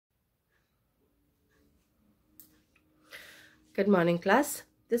Good morning, class.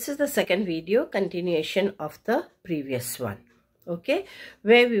 This is the second video, continuation of the previous one, okay,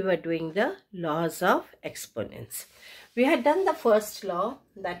 where we were doing the laws of exponents. We had done the first law,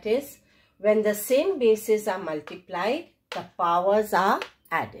 that is, when the same bases are multiplied, the powers are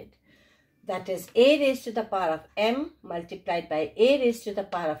added. That is, a raised to the power of m multiplied by a raised to the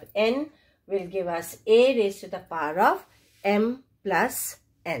power of n will give us a raised to the power of m plus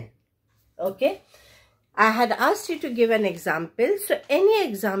n, okay. I had asked you to give an example. So any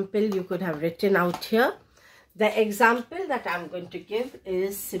example you could have written out here. The example that I'm going to give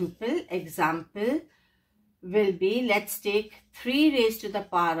is simple. Example will be, let's take 3 raised to the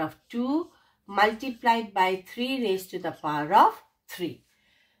power of 2 multiplied by 3 raised to the power of 3.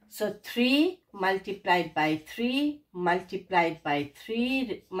 So 3 multiplied by 3 multiplied by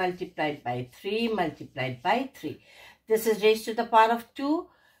 3 multiplied by 3 multiplied by 3. This is raised to the power of 2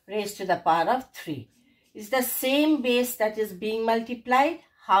 raised to the power of 3. Is the same base that is being multiplied.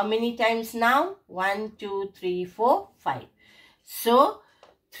 How many times now? 1, 2, 3, 4, 5. So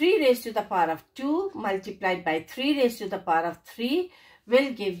 3 raised to the power of 2 multiplied by 3 raised to the power of 3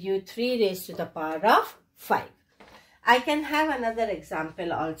 will give you 3 raised to the power of 5. I can have another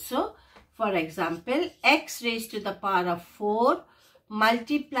example also. For example, x raised to the power of 4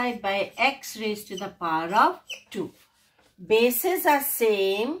 multiplied by x raised to the power of 2. Bases are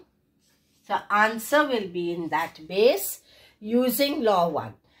same. The answer will be in that base using law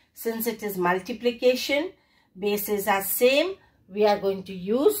 1. Since it is multiplication, bases are same, we are going to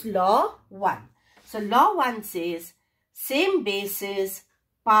use law 1. So law 1 says, same bases,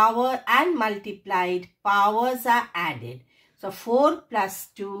 power and multiplied, powers are added. So 4 plus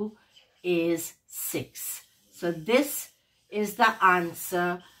 2 is 6. So this is the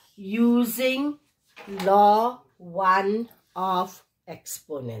answer using law 1 of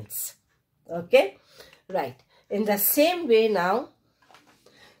exponents. Okay, right. In the same way now,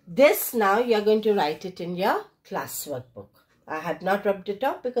 this now you are going to write it in your classwork book. I had not rubbed it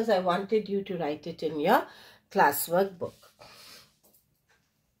off because I wanted you to write it in your classwork book.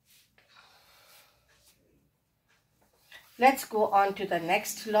 Let's go on to the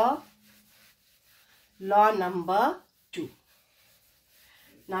next law. Law number 2.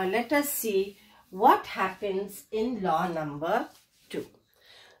 Now let us see what happens in law number 2.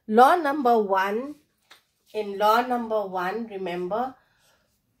 Law number 1, in law number 1, remember,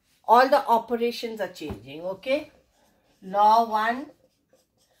 all the operations are changing, okay? Law 1,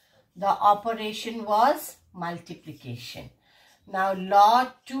 the operation was multiplication. Now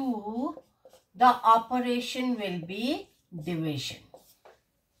law 2, the operation will be division.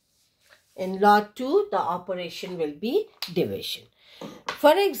 In law 2, the operation will be division.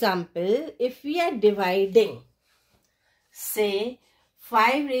 For example, if we are dividing, say,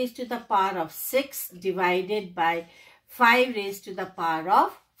 5 raised to the power of 6 divided by 5 raised to the power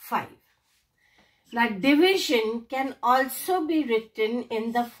of 5. Now, division can also be written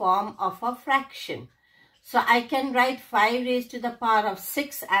in the form of a fraction. So, I can write 5 raised to the power of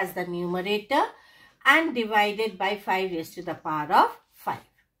 6 as the numerator and divided by 5 raised to the power of 5.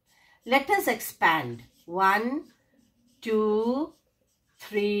 Let us expand. 1, 2,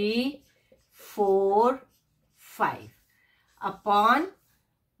 3, 4, 5 upon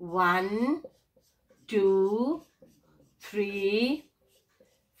 1, 2, 3,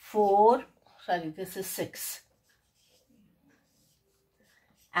 4, sorry, this is 6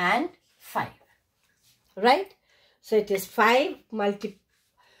 and 5, right? So it is 5 multiplied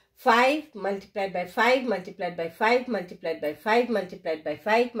by 5 multiplied by 5 multiplied by 5 multiplied by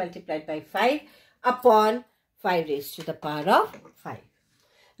 5 multiplied by 5 upon 5 raised to the power of 5.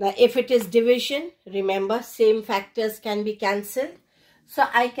 Now if it is division, remember same factors can be cancelled. So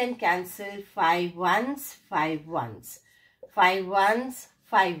I can cancel 5 ones, 5 ones, 5 ones,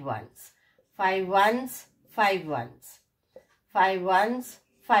 5 ones, 5 ones, 5 ones, 5 ones,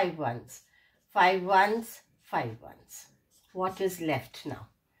 5 ones, 5 ones, 5 ones. What is left now?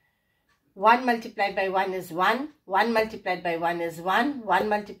 1 multiplied by 1 is 1, 1 multiplied by 1 is 1, 1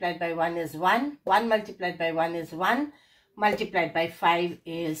 multiplied by 1 is 1, 1 multiplied by 1 is 1, multiplied by 5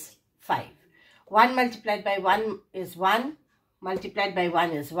 is 5. 1 multiplied by 1 is 1, multiplied by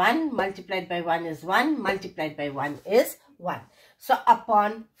 1 is 1, multiplied by 1 is 1, multiplied by 1 is 1. So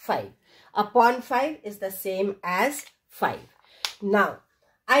upon 5. Upon 5 is the same as 5. Now,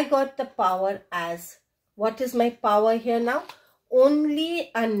 I got the power as, what is my power here now?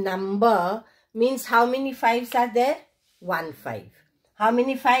 Only a number means how many 5s are there? 1 5. How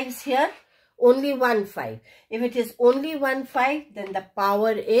many 5s here? Only 1 5. If it is only 1 5, then the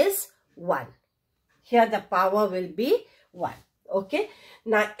power is 1. Here the power will be 1. Okay.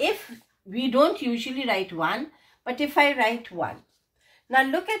 Now if we don't usually write 1, But if I write 1, now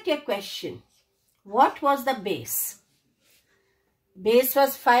look at your question. What was the base? Base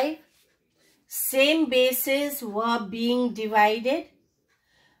was 5. Same bases were being divided.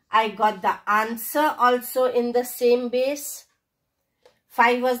 I got the answer also in the same base.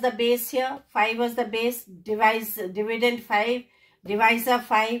 5 was the base here. 5 was the base. Dividend 5. Divisor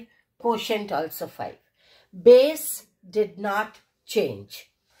 5. Quotient also 5. Base did not change.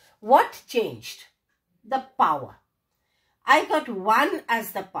 What changed? The power. I got 1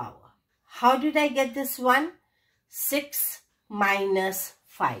 as the power. How did I get this 1? 6 minus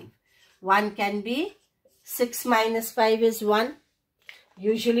 5. 1 can be 6 minus 5 is 1.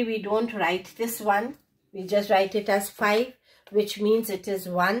 Usually we don't write this 1. We just write it as 5, which means it is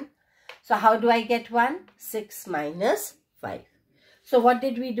 1. So how do I get 1? 6 minus 5. So what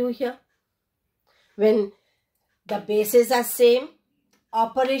did we do here? When the bases are same,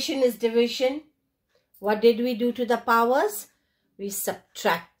 operation is division. What did we do to the powers? We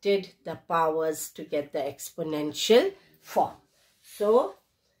subtracted the powers to get the exponential form. So,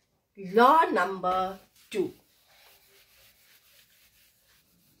 law number 2.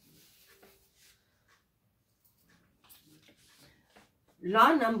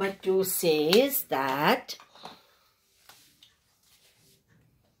 Law number 2 says that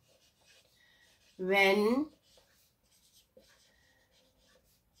when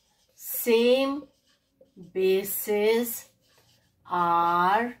same bases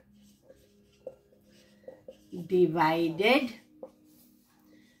are divided,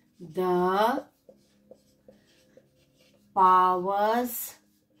 the powers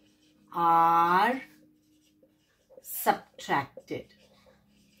are subtracted.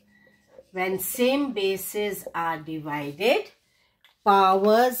 When same bases are divided,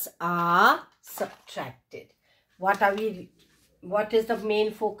 powers are subtracted. What is the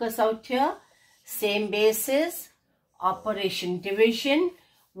main focus out here? Same bases, operation division.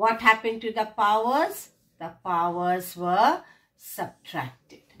 What happened to the powers? The powers were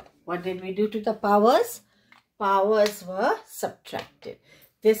subtracted. What did we do to the powers? Powers were subtracted.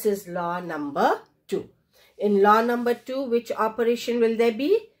 This is law number 2. In law number 2, which operation will there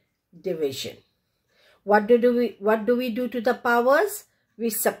be? Division. What do we do to the powers? We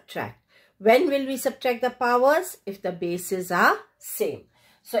subtract. When will we subtract the powers? If the bases are same.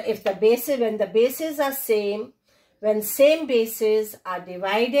 So if the bases, when the bases are same, when same bases are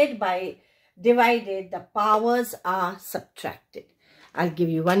divided, the powers are subtracted. I'll give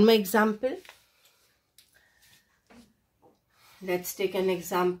you one more example. Let's take an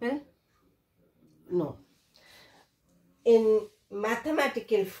example. No. In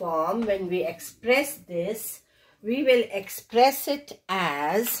mathematical form, when we express this, we will express it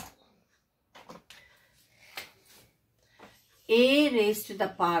as a raised to the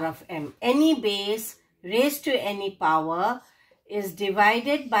power of m. Any base raised to any power is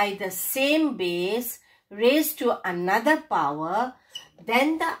divided by the same base raised to another power.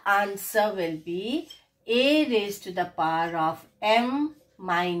 Then the answer will be a raised to the power of m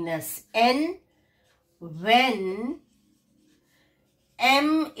minus n when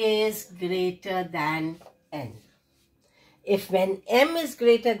m is greater than n. If when m is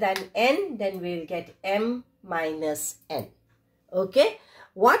greater than n, then we'll get m minus n. Okay?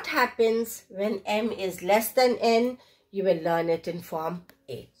 What happens when m is less than n? You will learn it in form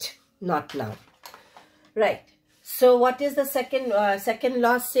 8. Not now. Right. So what is the second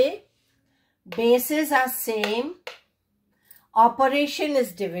law say? Bases are same. Operation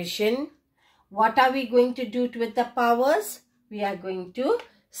is division. What are we going to do with the powers? We are going to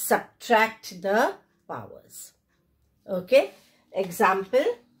subtract the powers. Okay? Example.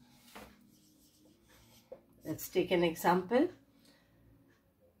 Let's take an example.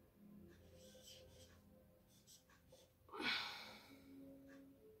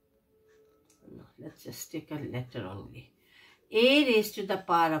 No, let's just take a letter only. A raised to the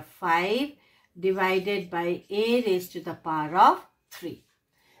power of 5 divided by a raised to the power of 3.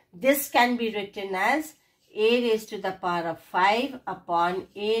 This can be written as a raised to the power of 5 upon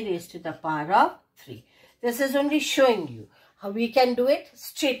a raised to the power of 3. This is only showing you how we can do it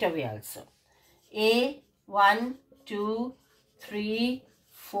straight away also. A, 1, 2, 3,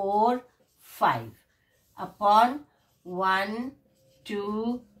 4, 5 upon 1,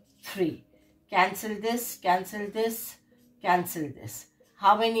 2, 3. Cancel this, cancel this, cancel this.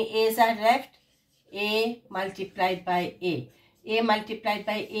 How many A's are left? A multiplied by A. A multiplied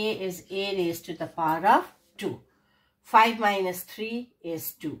by A is A raised to the power of 2. 5 minus 3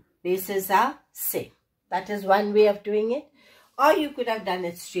 is 2. Bases are same. That is one way of doing it. Or you could have done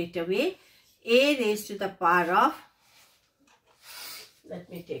it straight away. A raised to the power of, let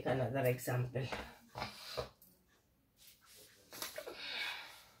me take another example.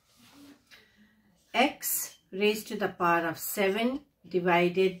 x raised to the power of 7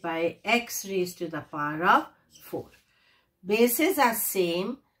 divided by x raised to the power of 4. Bases are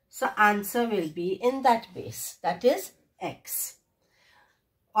same, so answer will be in that base, that is x.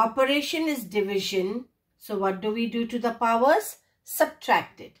 Operation is division, so what do we do to the powers?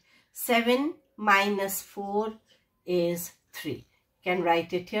 Subtract it. 7 minus 4 is 3. Can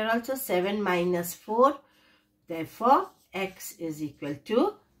write it here also, 7 minus 4. Therefore, x is equal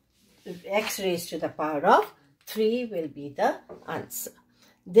to x raised to the power of 3 will be the answer.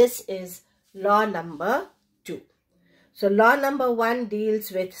 This is law number 2. So, law number 1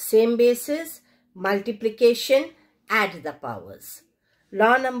 deals with same bases, multiplication, add the powers.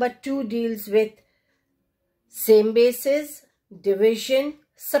 Law number 2 deals with same bases, division,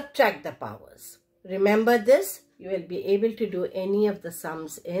 subtract the powers. Remember this, you will be able to do any of the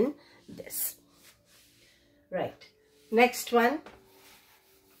sums in this. Right. Next one.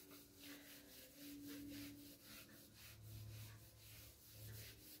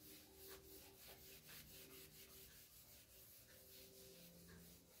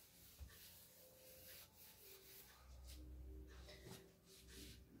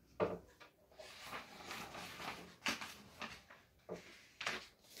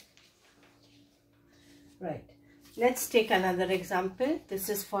 Right. Let's take another example. This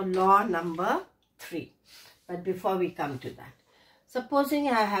is for law number 3. But before we come to that, supposing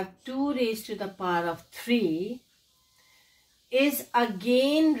I have 2 raised to the power of 3 is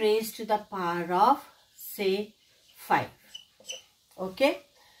again raised to the power of, say, 5. Okay.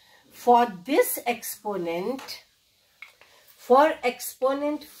 For this exponent, for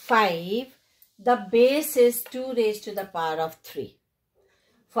exponent 5, the base is 2 raised to the power of 3.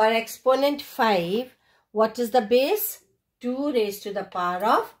 For exponent 5, what is the base? 2 raised to the power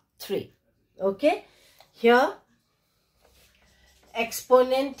of 3. Okay. Here,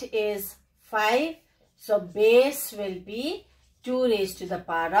 exponent is 5. So, base will be 2 raised to the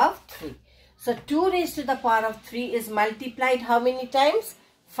power of 3. So, 2 raised to the power of 3 is multiplied how many times?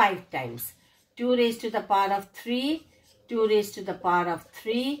 5 times. 2 raised to the power of 3, 2 raised to the power of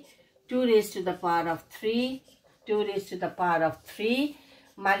 3, 2 raised to the power of 3, 2 raised to the power of 3,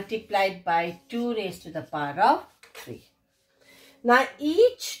 multiplied by 2 raised to the power of 3. Now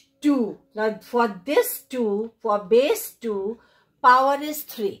each 2, now for this 2, for base 2, power is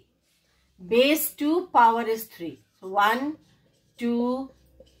 3. Base 2, power is 3. So 1, 2,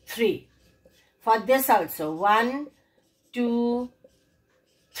 3. For this also, 1, 2,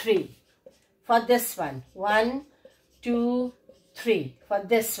 3. For this one, 1, 2, 3. For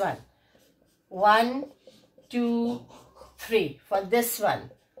this one, 1, 2, 3. For this one,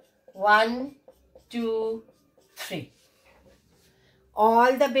 1, 2, 3.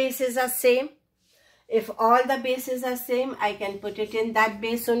 All the bases are same. If all the bases are same, I can put it in that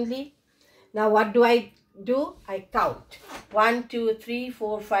base only. Now what do? I count. 1, 2, 3,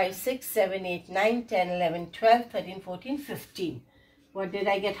 4, 5, 6, 7, 8, 9, 10, 11, 12, 13, 14, 15. What did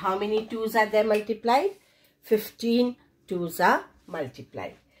I get? How many 2's are there multiplied? 15 2's are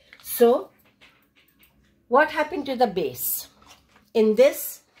multiplied. So, what happened to the base? In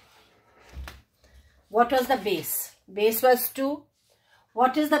this, what was the base? Base was 2.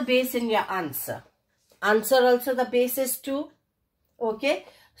 What is the base in your answer? Answer also the base is 2. Okay.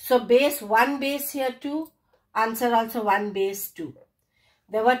 So, base 1 base here 2. Answer also 1 base 2.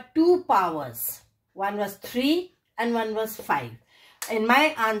 There were 2 powers. One was 3 and one was 5. In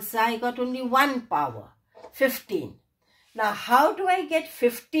my answer, I got only 1 power, 15. Now, how do I get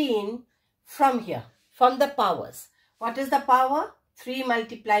 15 from here? From the powers. What is the power? 3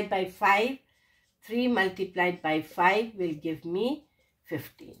 multiplied by 5. 3 multiplied by 5 will give me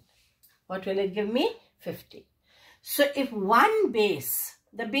 15. What will it give me? 15. So, if one base,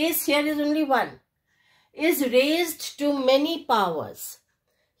 the base here is only 1, is raised to many powers.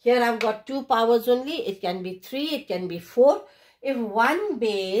 Here I have got 2 powers only. It can be 3, it can be 4. If one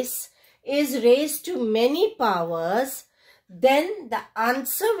base is raised to many powers, then the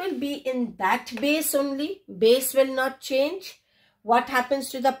answer will be in that base only. Base will not change. What happens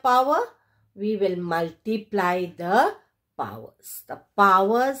to the power? We will multiply the powers. The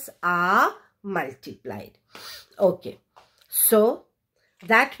powers are multiplied. Okay. So,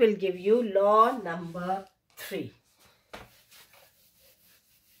 that will give you law number 3.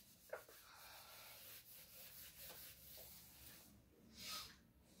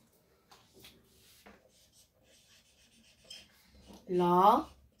 Law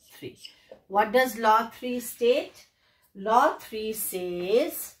 3. What does law 3 state? Law 3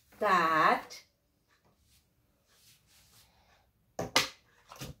 says that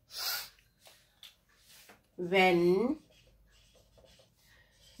when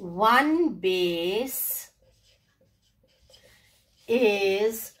one base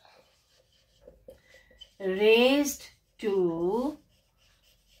is raised to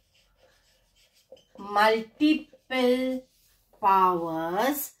multiple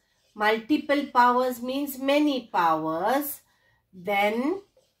powers. Multiple powers means many powers. Then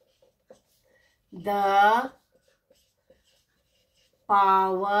the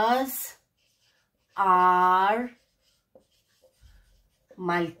powers are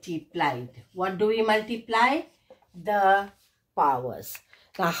multiplied. What do we multiply? The powers.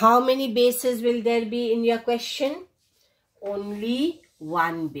 Now, how many bases will there be in your question? Only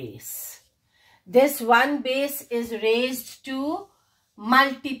one base. This one base is raised to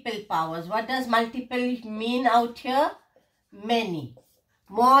multiple powers. What does multiple mean out here? Many.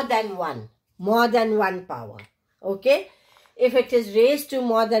 More than one. More than one power. Okay? If it is raised to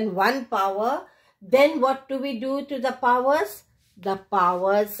more than one power, then what do we do to the powers? The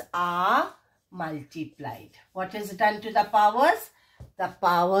powers are multiplied. What is done to the powers? The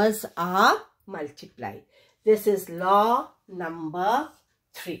powers are multiplied. This is law number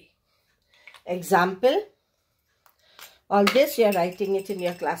 3. Example. All this you are writing it in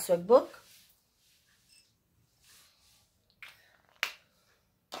your classwork book.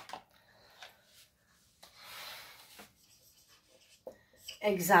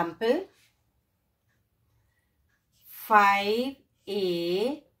 Example.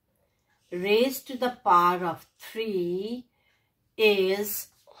 5a raised to the power of 3 is,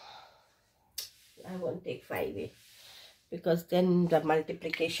 I won't take 5a because then the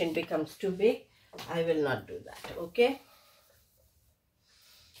multiplication becomes too big. I will not do that, okay?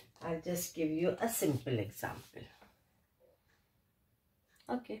 I'll just give you a simple example.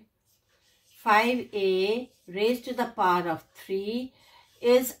 Okay. 5a raised to the power of 3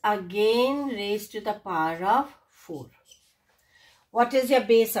 is again raised to the power of 4. What is your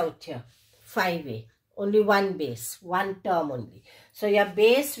base out here? 5a. Only one base, one term only. So your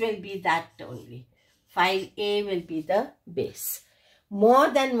base will be that only. 5a will be the base. More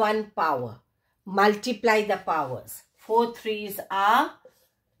than one power. Multiply the powers. 4 3s are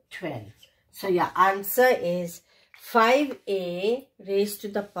 12. So your answer is 5a raised to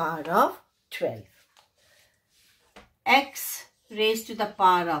the power of 12. X raised to the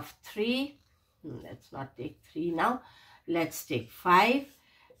power of 3. Let's not take 3 now. Let's take 5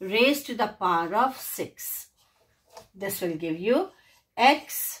 raised to the power of 6. This will give you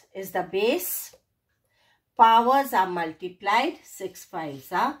x is the base. Powers are multiplied. 6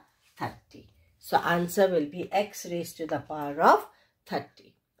 5s are 30. So answer will be x raised to the power of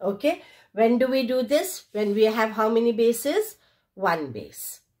 30. Okay. When do we do this? When we have how many bases? One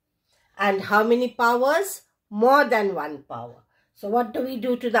base. And how many powers? More than one power. So what do we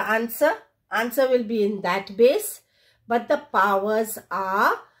do to the answer? Answer will be in that base, but the powers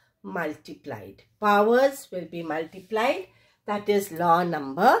are multiplied. Powers will be multiplied. That is law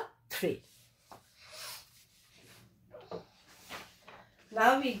number 3.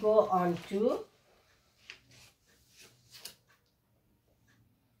 Now we go on to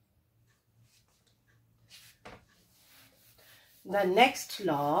the next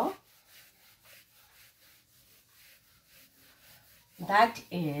law. That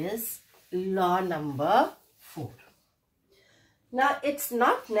is law number 4. Now, it's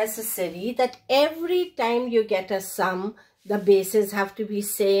not necessary that every time you get a sum, the bases have to be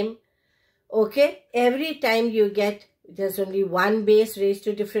same. Okay? Every time you get, there's only one base raised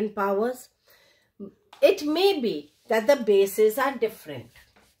to different powers. It may be that the bases are different.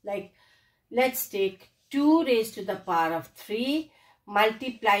 Like, let's take 2 raised to the power of 3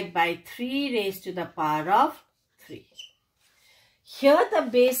 multiplied by 3 raised to the power of 3. Here the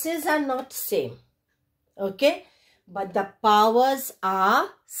bases are not same, okay, but the powers are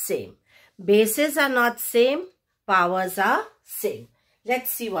same. Bases are not same, powers are same. Let's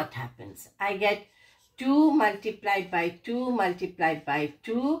see what happens. I get 2 multiplied by 2 multiplied by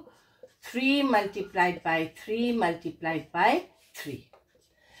 2, 3 multiplied by 3 multiplied by 3.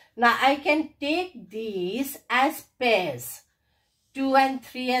 Now I can take these as pairs. 2 and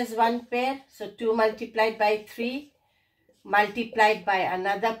 3 as one pair, so 2 multiplied by 3. Multiplied by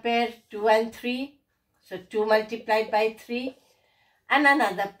another pair, 2 and 3. So 2 multiplied by 3. And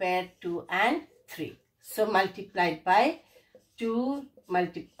another pair, 2 and 3. So multiplied by 2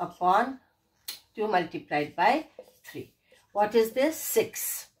 upon 2 multiplied by 3. What is this?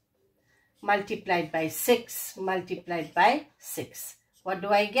 6. Multiplied by 6 multiplied by 6. What do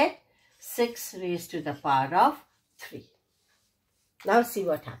I get? 6 raised to the power of 3. Now see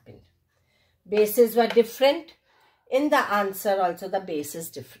what happened. Bases were different. In the answer also the base is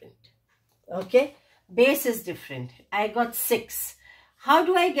different. Okay. Base is different. I got 6. How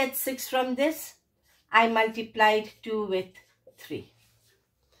do I get 6 from this? I multiplied 2 with 3.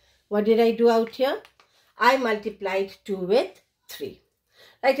 What did I do out here? I multiplied 2 with 3.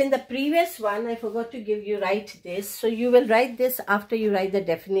 Right, in the previous one, I forgot to write this. So you will write this after you write the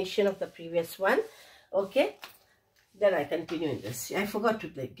definition of the previous one. Okay. Then I continue in this. I forgot to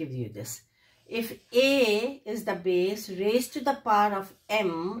give you this. If A is the base raised to the power of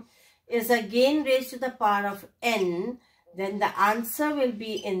m is again raised to the power of n, then the answer will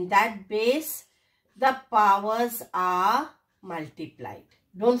be in that base, the powers are multiplied.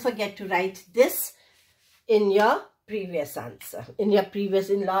 Don't forget to write this in your previous answer, in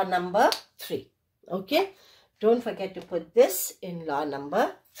law number 3. Okay. Don't forget to put this in law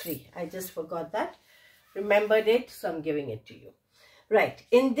number 3. I just forgot that. Remembered it, so I'm giving it to you. Right.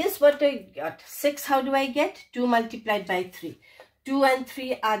 In this, what I got? 6, how do I get? 2 multiplied by 3. 2 and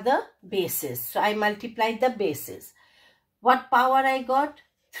 3 are the bases. So I multiplied the bases. What power I got?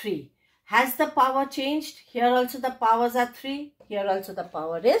 3. Has the power changed? Here also the powers are 3. Here also the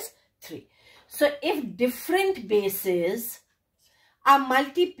power is 3. So if different bases are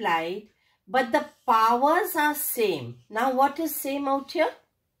multiplied, but the powers are same. Now what is same out here?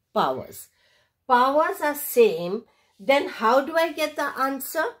 Powers. Powers are same, then how do I get the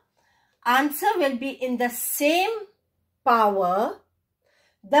answer? Answer will be in the same power,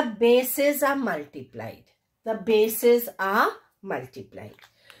 the bases are multiplied. The bases are multiplied.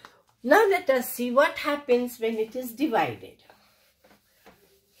 Now let us see what happens when it is divided.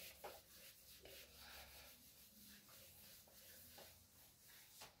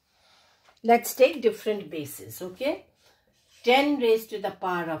 Let's take different bases, okay? 10 raised to the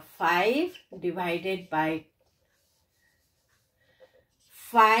power of 5 divided by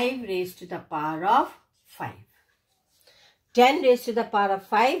 5 raised to the power of 5. 10 raised to the power of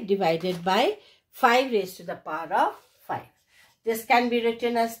 5 divided by 5 raised to the power of 5. This can be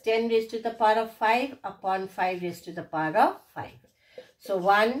written as 10 raised to the power of 5 upon 5 raised to the power of 5. So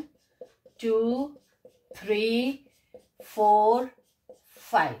 1, 2, 3, 4,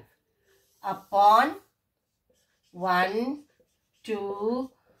 5 upon 1,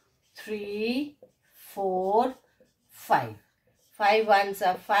 2, 3, 4, 5. 5 ones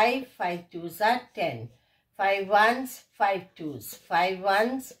are 5, 5 twos are 10. 5 ones, 5 twos. 5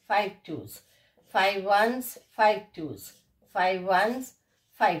 ones, 5 twos. 5 ones, 5 twos. 5 ones,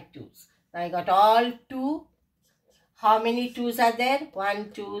 5 twos. Now I got all 2. How many twos are there?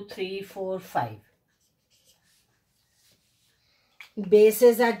 1, 2, 3, 4, 5.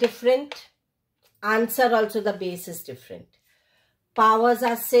 Bases are different. Answer also the base is different. Powers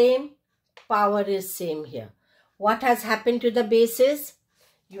are same. Power is same here. What has happened to the bases?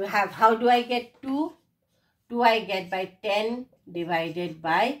 You have, how do I get 2? 2 I get by 10 divided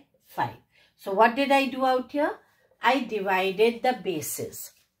by 5. So what did I do out here? I divided the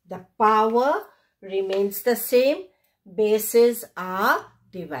bases. The power remains the same. Bases are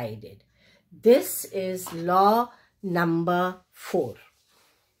divided. This is law number 4.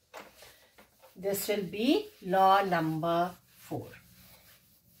 This will be law number 4.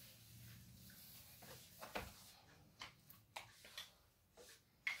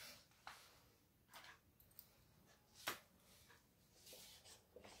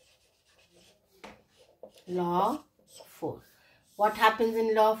 Law 4. What happens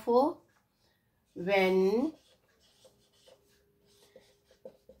in law 4? When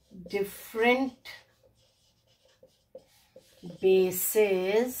different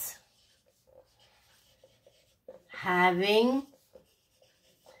bases having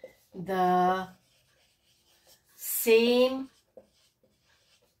the same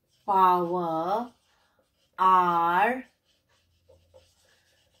power are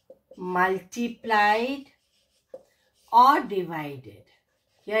multiplied or divided.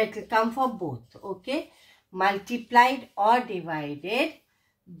 Here it will come for both, okay? Multiplied or divided,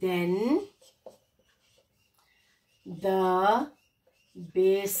 then the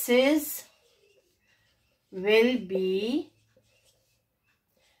bases will be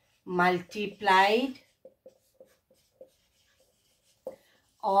multiplied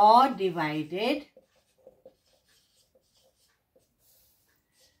or divided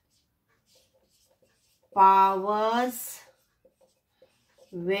powers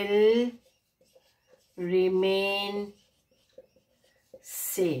will remain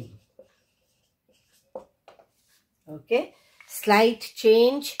same. Okay, slight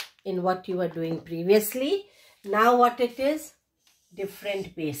change in what you were doing previously. Now what it is?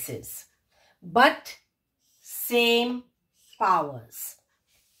 Different bases, but same powers.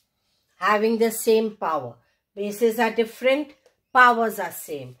 Having the same power. Bases are different, powers are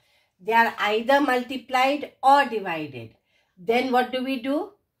same. They are either multiplied or divided. then what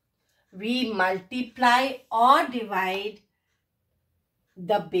do? We multiply or divide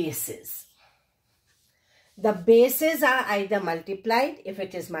the bases. The bases are either multiplied if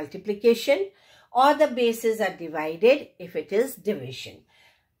it is multiplication, or the bases are divided if it is division.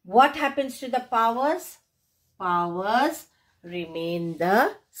 What happens to the powers? Powers remain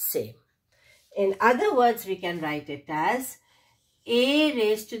the same. In other words, we can write it as a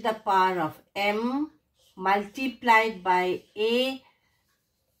raised to the power of m multiplied by b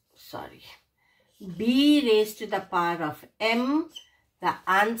raised to the power of m. The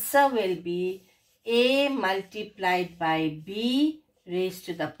answer will be a multiplied by b raised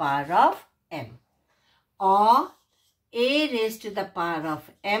to the power of m, or a raised to the power of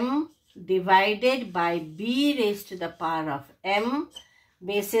m divided by b raised to the power of m.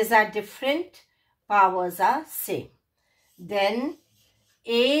 Bases are different, powers are same. Then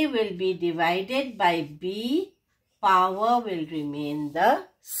a will be divided by b, power will remain the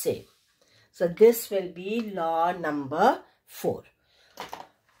same. So this will be law number 4.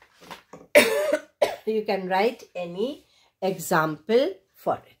 You can write any example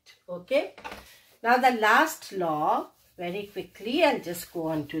for it. Okay. Now the last law, very quickly, I'll just go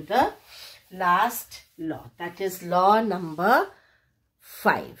on to the last law. That is law number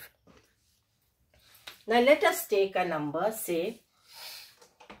 5. Now let us take a number, say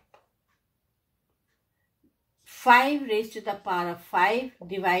 5 raised to the power of 5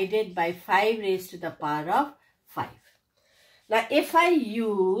 divided by 5 raised to the power of 5. Now if I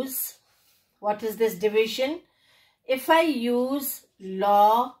use, what is this division? If I use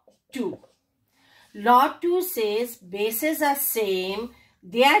law 2. Law 2 says bases are same,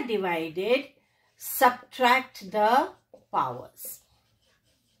 they are divided, subtract the powers.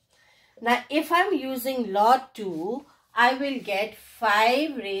 Now if I am using law 2, I will get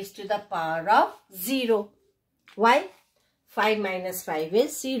 5 raised to the power of 0. Why? 5 minus 5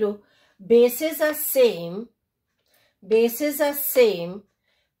 is 0. Bases are same,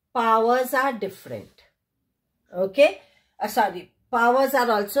 powers are different. Okay? Powers are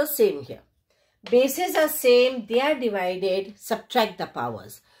also same here. Bases are same, they are divided, subtract the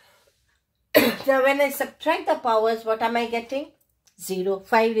powers. Now when I subtract the powers, what am I getting? 0.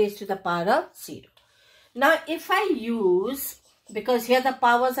 5 raised to the power of 0. Now if I use, because here the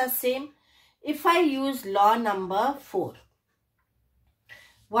powers are same, if I use law number 4,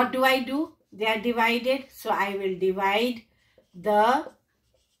 what do? They are divided, so I will divide the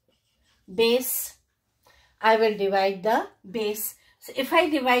base. So if I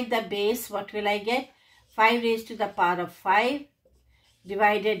divide the base, what will I get? 5 raised to the power of 5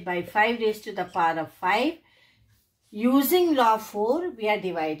 divided by 5 raised to the power of 5. Using law 4, we are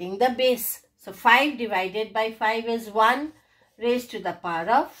dividing the base. So 5 divided by 5 is 1 raised to the power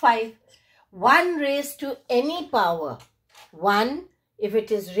of 5. 1 raised to any power. 1, if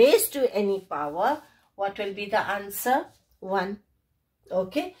it is raised to any power, what will be the answer? 1.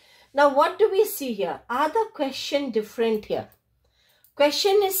 Okay. Now what do we see here? Are the question different here?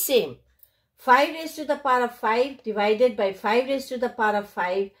 Question is same. 5 raised to the power of 5 divided by 5 raised to the power of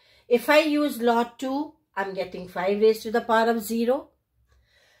 5. If I use law 2, I'm getting 5 raised to the power of 0.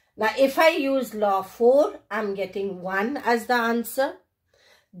 Now if I use law 4, I'm getting 1 as the answer.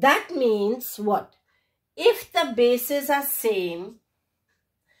 That means what? If the bases are same,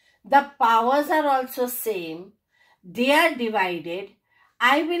 the powers are also same, they are divided,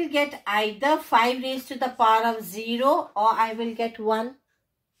 I will get either 5 raised to the power of 0 or I will get 1.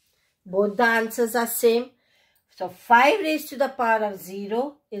 Both the answers are same. So 5 raised to the power of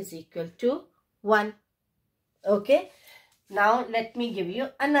 0 is equal to 1. Okay. Now let me give you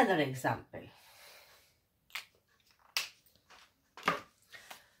another example.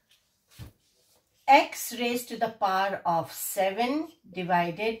 X raised to the power of 7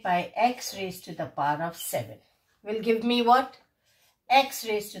 divided by x raised to the power of 7 will give me what? X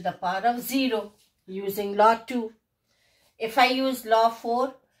raised to the power of 0 using law 2. If I use law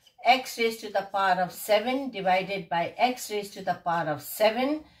 4, x raised to the power of 7 divided by x raised to the power of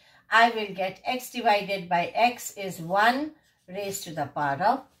 7, I will get x divided by x is 1 raised to the power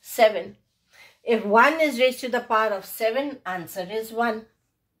of 7. If 1 is raised to the power of 7, answer is 1.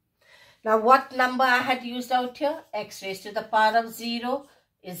 Now what number I had used out here? X raised to the power of 0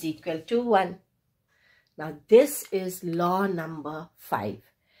 is equal to 1. Now this is law number 5.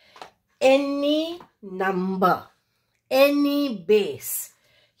 Any number, any base.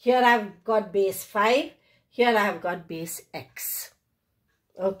 Here I have got base 5. Here I have got base x.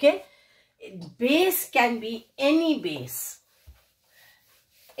 Okay. Base can be any base.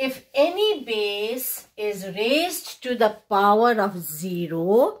 If any base is raised to the power of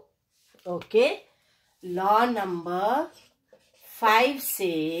 0, okay, law number 5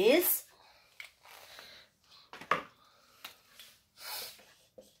 says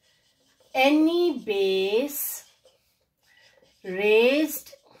any base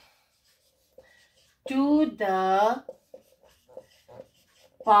raised to the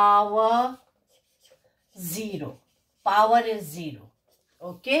power 0. Power is 0.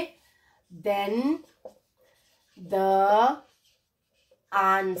 Okay. Then the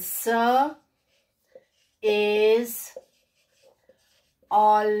answer is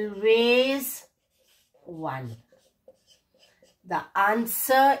always 1. The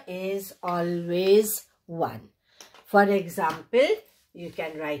answer is always 1. For example, you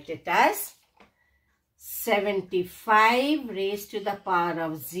can write it as 75 raised to the power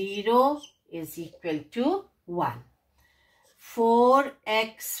of 0 is equal to 1.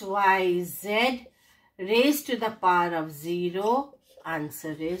 4xyz raised to the power of 0,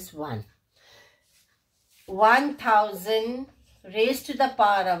 answer is 1. 1000 raised to the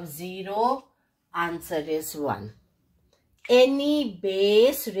power of 0, answer is 1. Any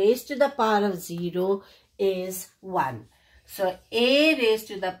base raised to the power of 0 is 1. So a raised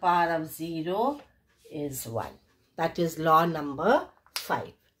to the power of 0 is 1. That is law number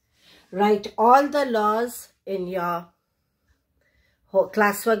 5. Write all the laws in your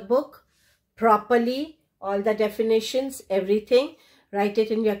classwork book properly, all the definitions, everything. Write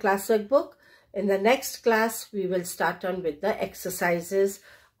it in your classwork book. In the next class, we will start on with the exercises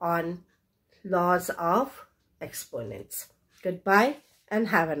on laws of exponents. Goodbye and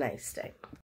have a nice time.